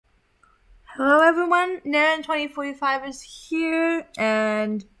Hello everyone, Naren2045 is here,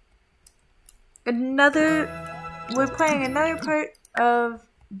 and we're playing another part of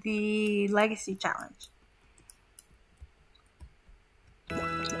the Legacy Challenge.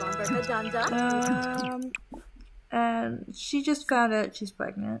 And she just found out she's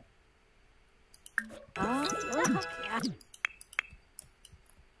pregnant.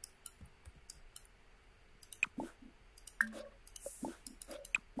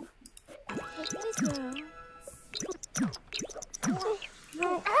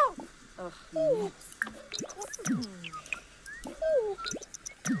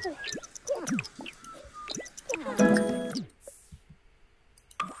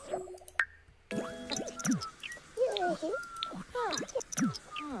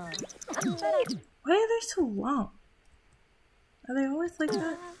 Why are they so long? Are they always like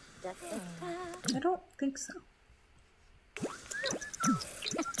that? I don't think so.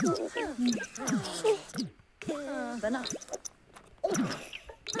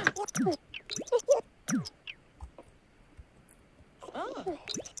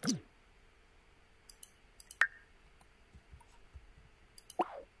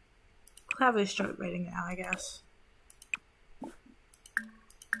 Probably start writing now, I guess.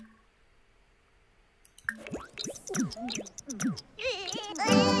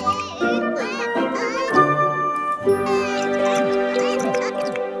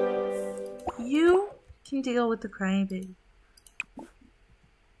 You can deal with the crying baby.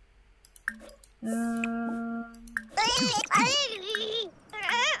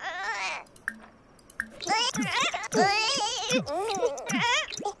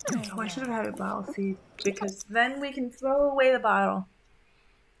 I should have had a bottle feed, because then we can throw away the bottle,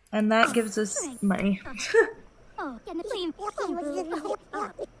 and that gives us money.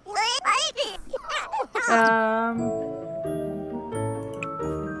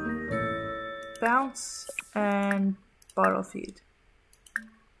 Bounce and bottle feed,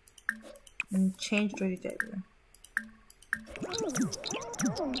 and change dirty diaper.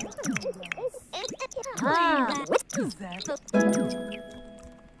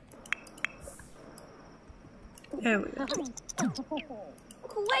 There we go.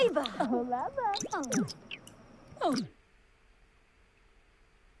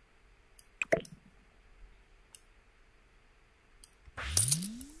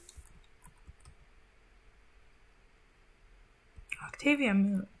 Octavia,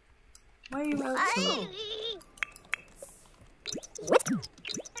 mute. Why are you out so low?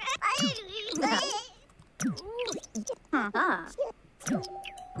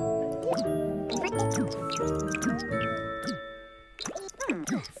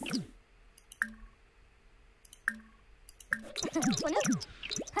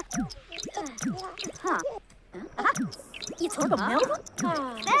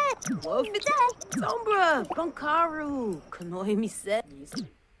 Sombra, Konkaru, Kanoi said.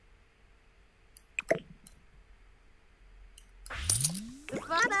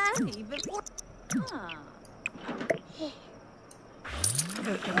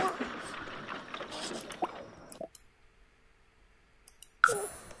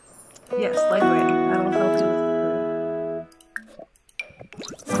 Yes, like writing. That'll help you with the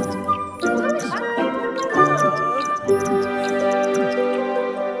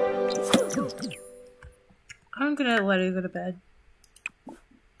I'm gonna let her go to bed.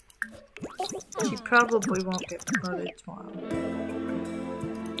 She probably won't get promoted tomorrow.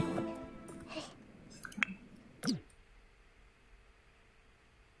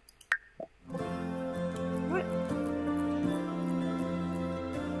 What?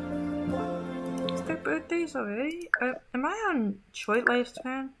 Is their birthdays already? Am I on short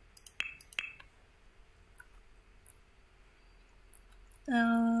lifespan?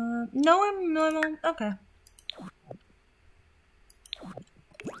 No, I'm normal. Okay.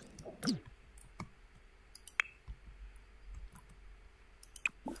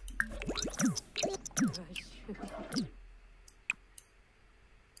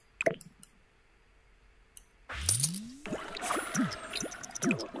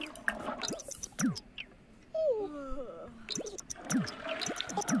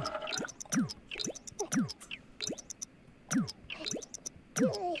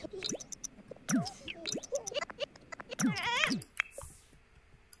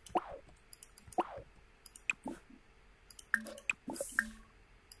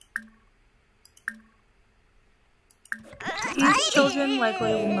 These children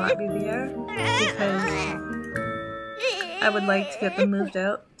likely will not be there because I would like to get them moved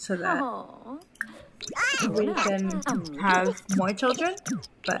out so that we can have more children,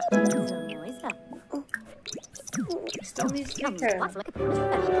 but I still need to take care of them.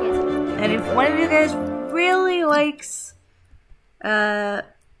 And And if one of you guys really likes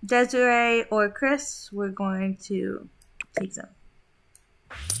Desiree or Chris, we're going to take them.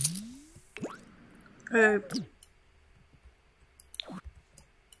 We're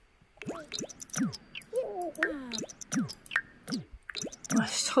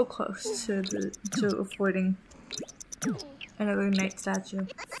so close to affording another knight statue.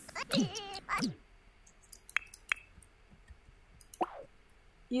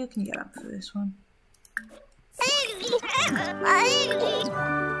 You can get up for this one.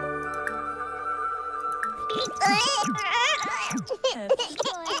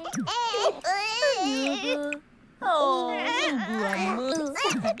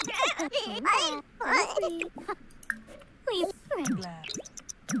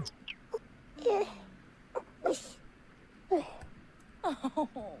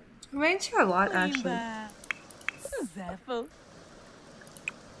 Rain's here a lot, actually. I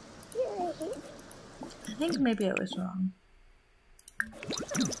think maybe I was wrong.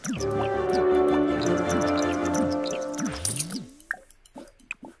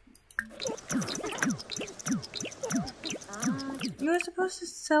 You were supposed to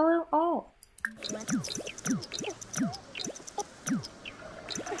sell it all.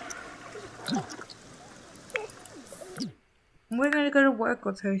 We're gonna go to work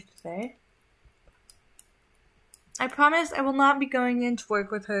with her today. I promise I will not be going in to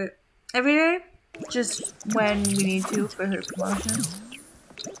work with her every day, just when we need to for her promotion.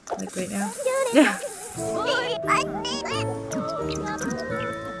 Like right now. Yeah.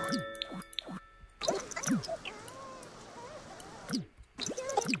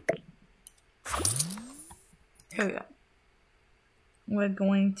 Here we go. We're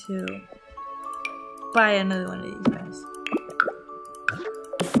going to buy another one of these guys.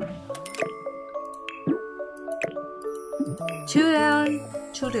 Two down,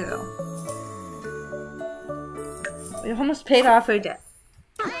 2 to go. We almost paid off our debt.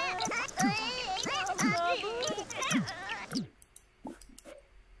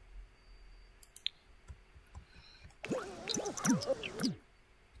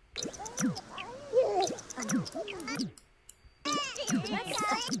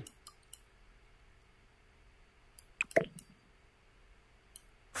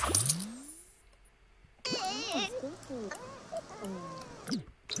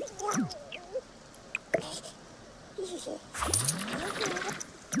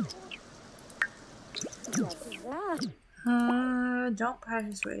 Don't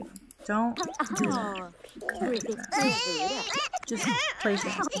practice raiding. Don't do that. Can't do that. Just play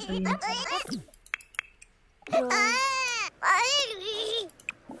fast until you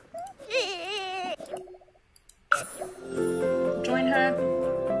join her.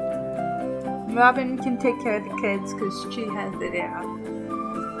 Robin can take care of the kids because she has it out.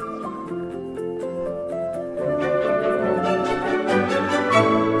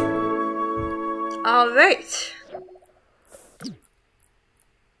 Alright.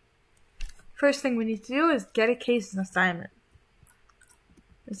 First thing we need to do is get a case and assignment.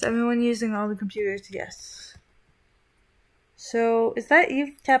 Is everyone using all the computers? Yes. So, is that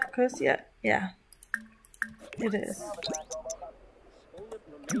Eve Capicus yet? Yeah. It is.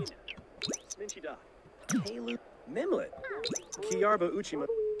 Mimlet. Kiarba Uchima.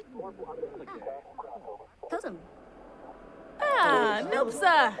 Cousin. Ah,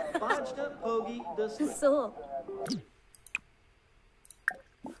 Nopsa. Bajda Pogi the So.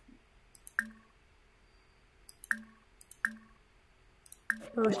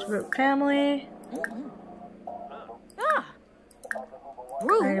 Post Rope Family. Ah.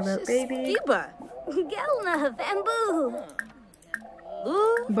 Right about baby. Skiba. Gelna bamboo.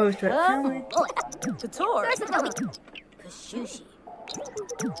 Post Rope Family. Tator. Kashushi.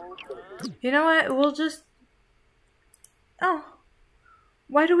 You know what? We'll just. Oh.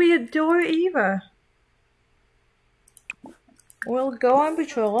 Why do we adore Eva? We'll go on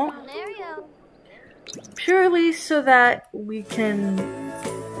patrol. Purely so that we can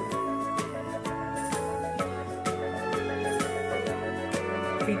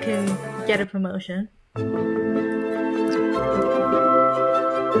get a promotion.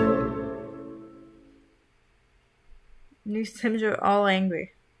 New Sims are all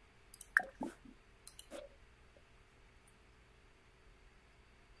angry.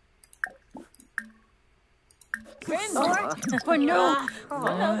 For no.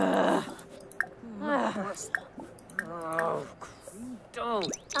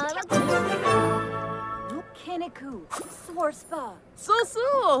 Keniku, Swarspa.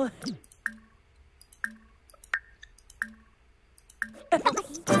 So.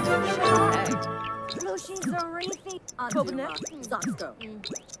 Lucian Zarifi, Zoxco.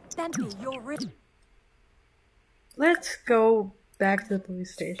 That be your rib. Let's go back to the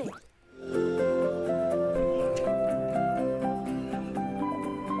police station. I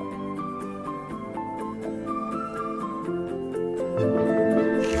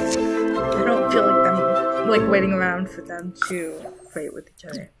don't feel like them like waiting around for them to fight with each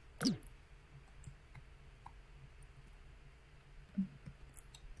other.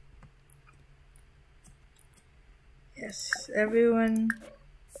 Yes, everyone.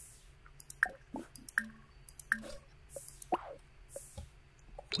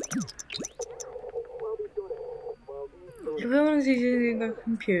 Everyone's using a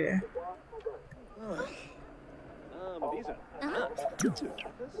computer.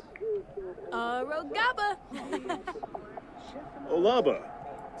 Rogaba. Olaba.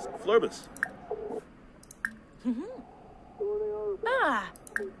 Flurbus. Ah.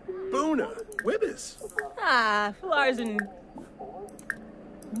 Boona. Wibbis. Flarzen.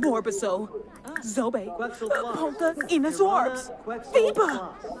 Morbiso. Zobe. Ponta Inazwarps. Viva.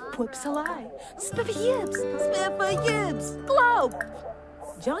 Pwipsalai. Spiffy-yibs. Spiffy-yibs. Globe.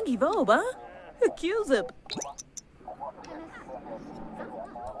 Jongy Voba. Accusip.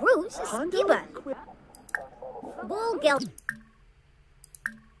 Bruce, Skiba. Bulgel.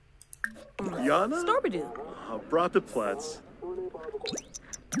 Yana. Storbadoo. Brataplatz.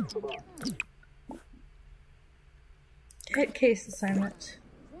 Hit case assignment.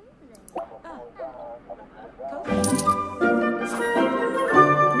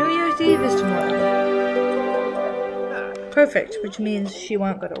 New Year's Eve is tomorrow. Perfect, which means she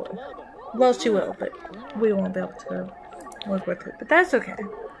won't go to work. Well, she will, but we won't be able to work with her. But that's okay.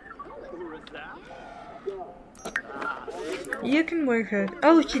 You can work her.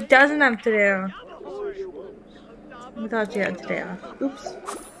 Oh, she doesn't have today off. We thought she had today off. Oops.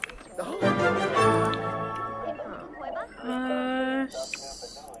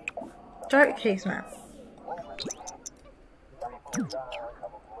 Start case map.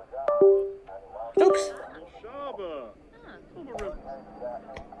 Oops. Shaba.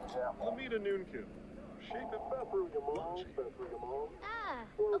 Lamita Noonku.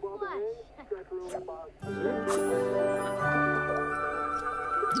 A flush.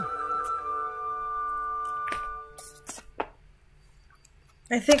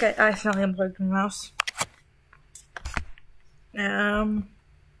 I think I accidentally unplugged my mouse.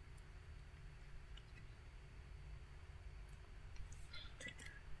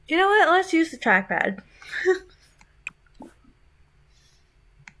 You know what? Let's use the trackpad.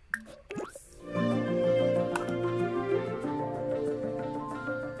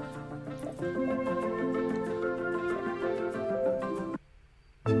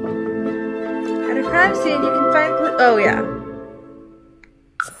 At a crime scene, you can find oh yeah.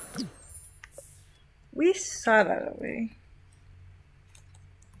 We saw that already.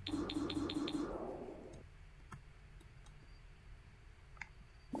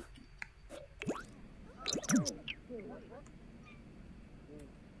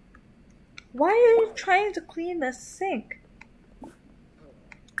 Why are you trying to clean the sink?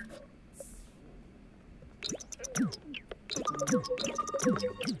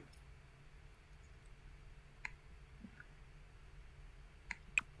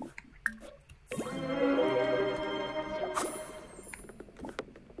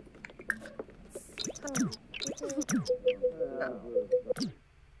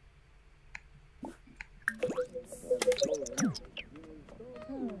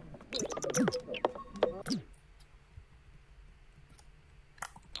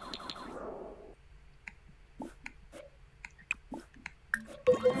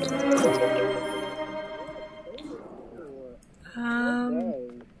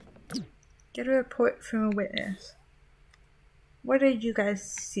 Get a report from a witness. What did you guys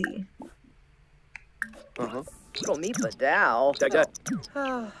see? Go meet Badal.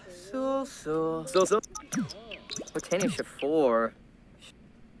 So. Botania Shafor.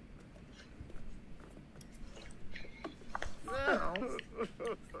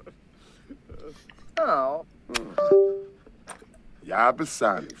 Oh.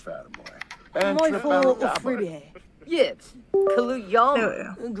 Yabasani, Fatamoy. Moifo Ufribie. Yips. Kalu Yom.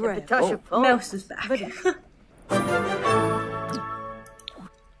 There we go. Great. Mouse is back.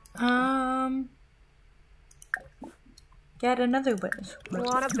 Get another witness.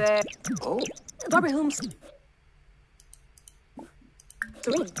 Wanna bet. Oh. Barbara Holmes.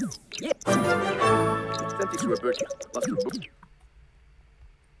 Yeah. Empty to a bird. Lost your book.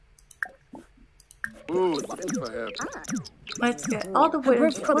 Ooh, thanks for him. Let's get all the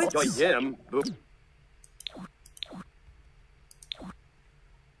witness reports. Yo, yam. Boop.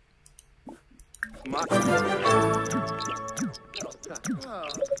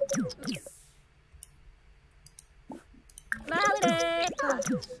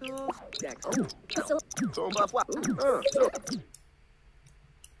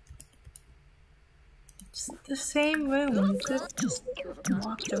 It's the same room. You could have just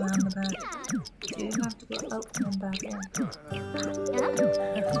walked around the back. You didn't have to go out and back in.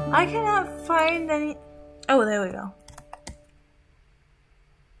 I cannot find any. Oh, there we go.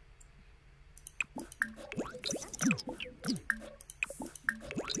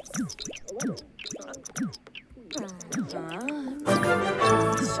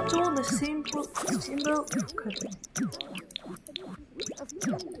 Stole the same boat. Could be.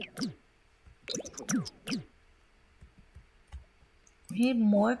 We need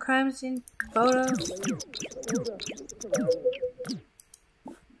more crime scene photos.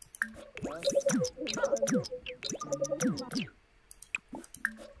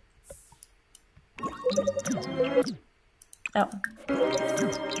 Oh.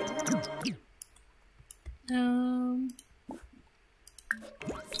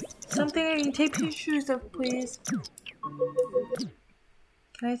 Something I can take pictures of, please.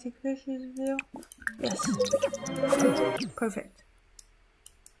 Can I take pictures of you? Yes. Perfect.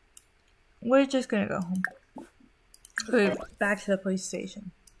 We're just gonna go home. We're back to the police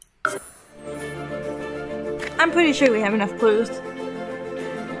station. I'm pretty sure we have enough clues.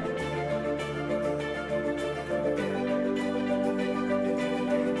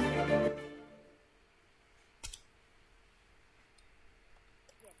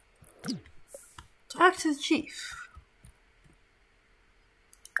 Talk to the chief.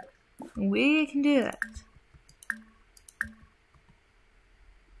 We can do that.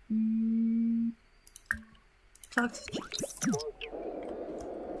 Talk to the chief.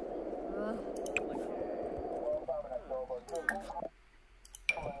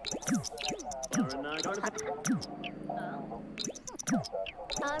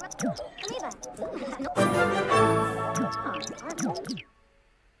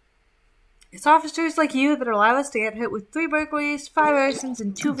 It's officers like you that allow us to get hit with 3 burglaries, 5 arsons,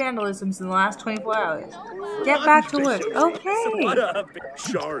 and 2 vandalisms in the last 24 hours. Get back to work. Okay.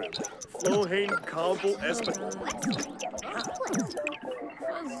 Sharon. Flohain Combo Espa.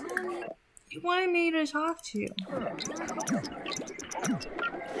 You wanted me to talk to you.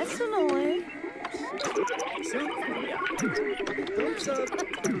 That's annoying.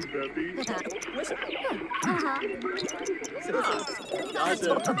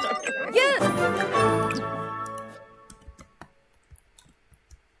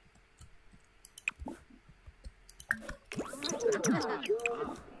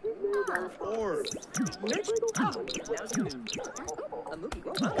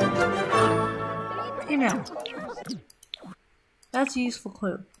 You know, that's a useful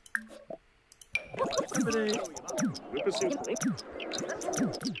clue.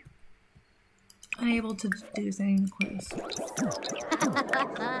 Unable to deduce any clues.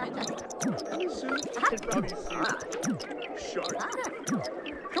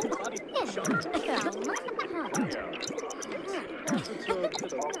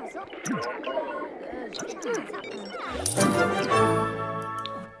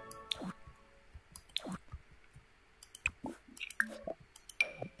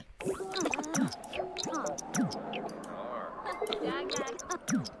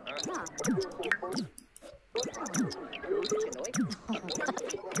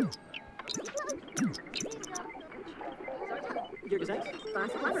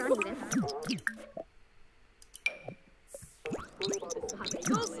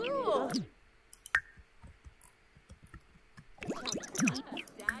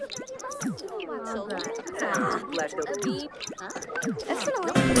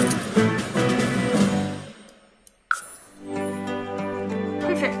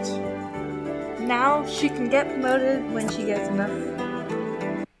 Perfect. Now she can get promoted when she gets enough.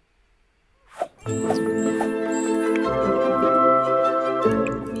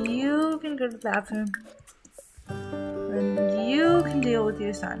 You can go to the bathroom. And you can deal with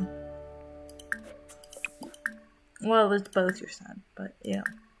your son. Well, it's both your son, but yeah.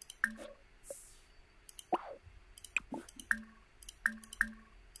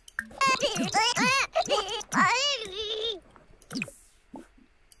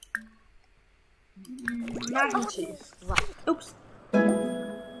 Mac and cheese. Oops. Oops.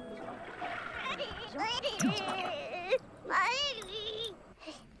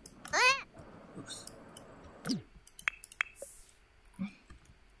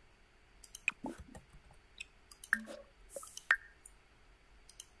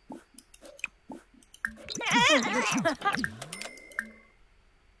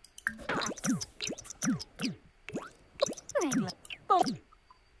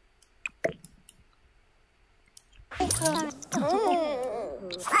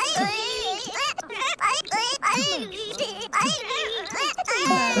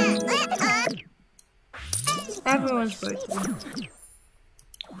 everyone's birthday.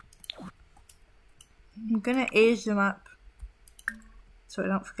 I'm gonna age them up so I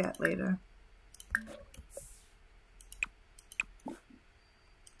don't forget later.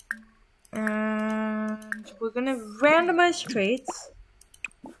 And we're gonna randomize traits.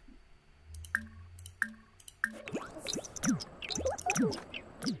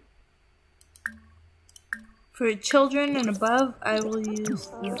 For children and above, I will use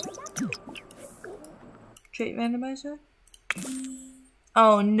the trait randomizer.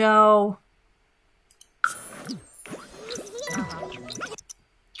 Oh no.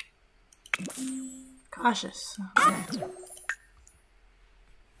 Cautious. Okay.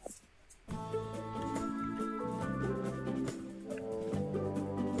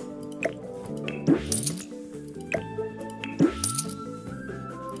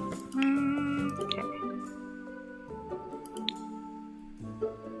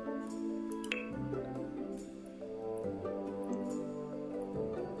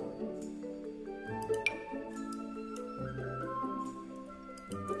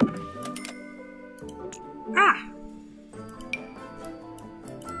 Ah!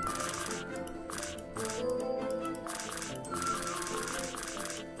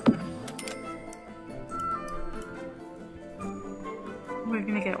 We're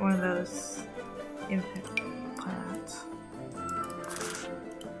gonna get one of those infant plants.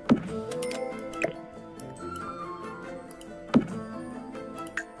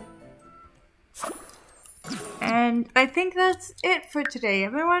 And I think that's it for today,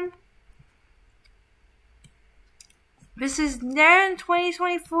 everyone. This is Naren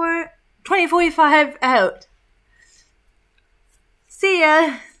 2045 out. See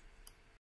ya!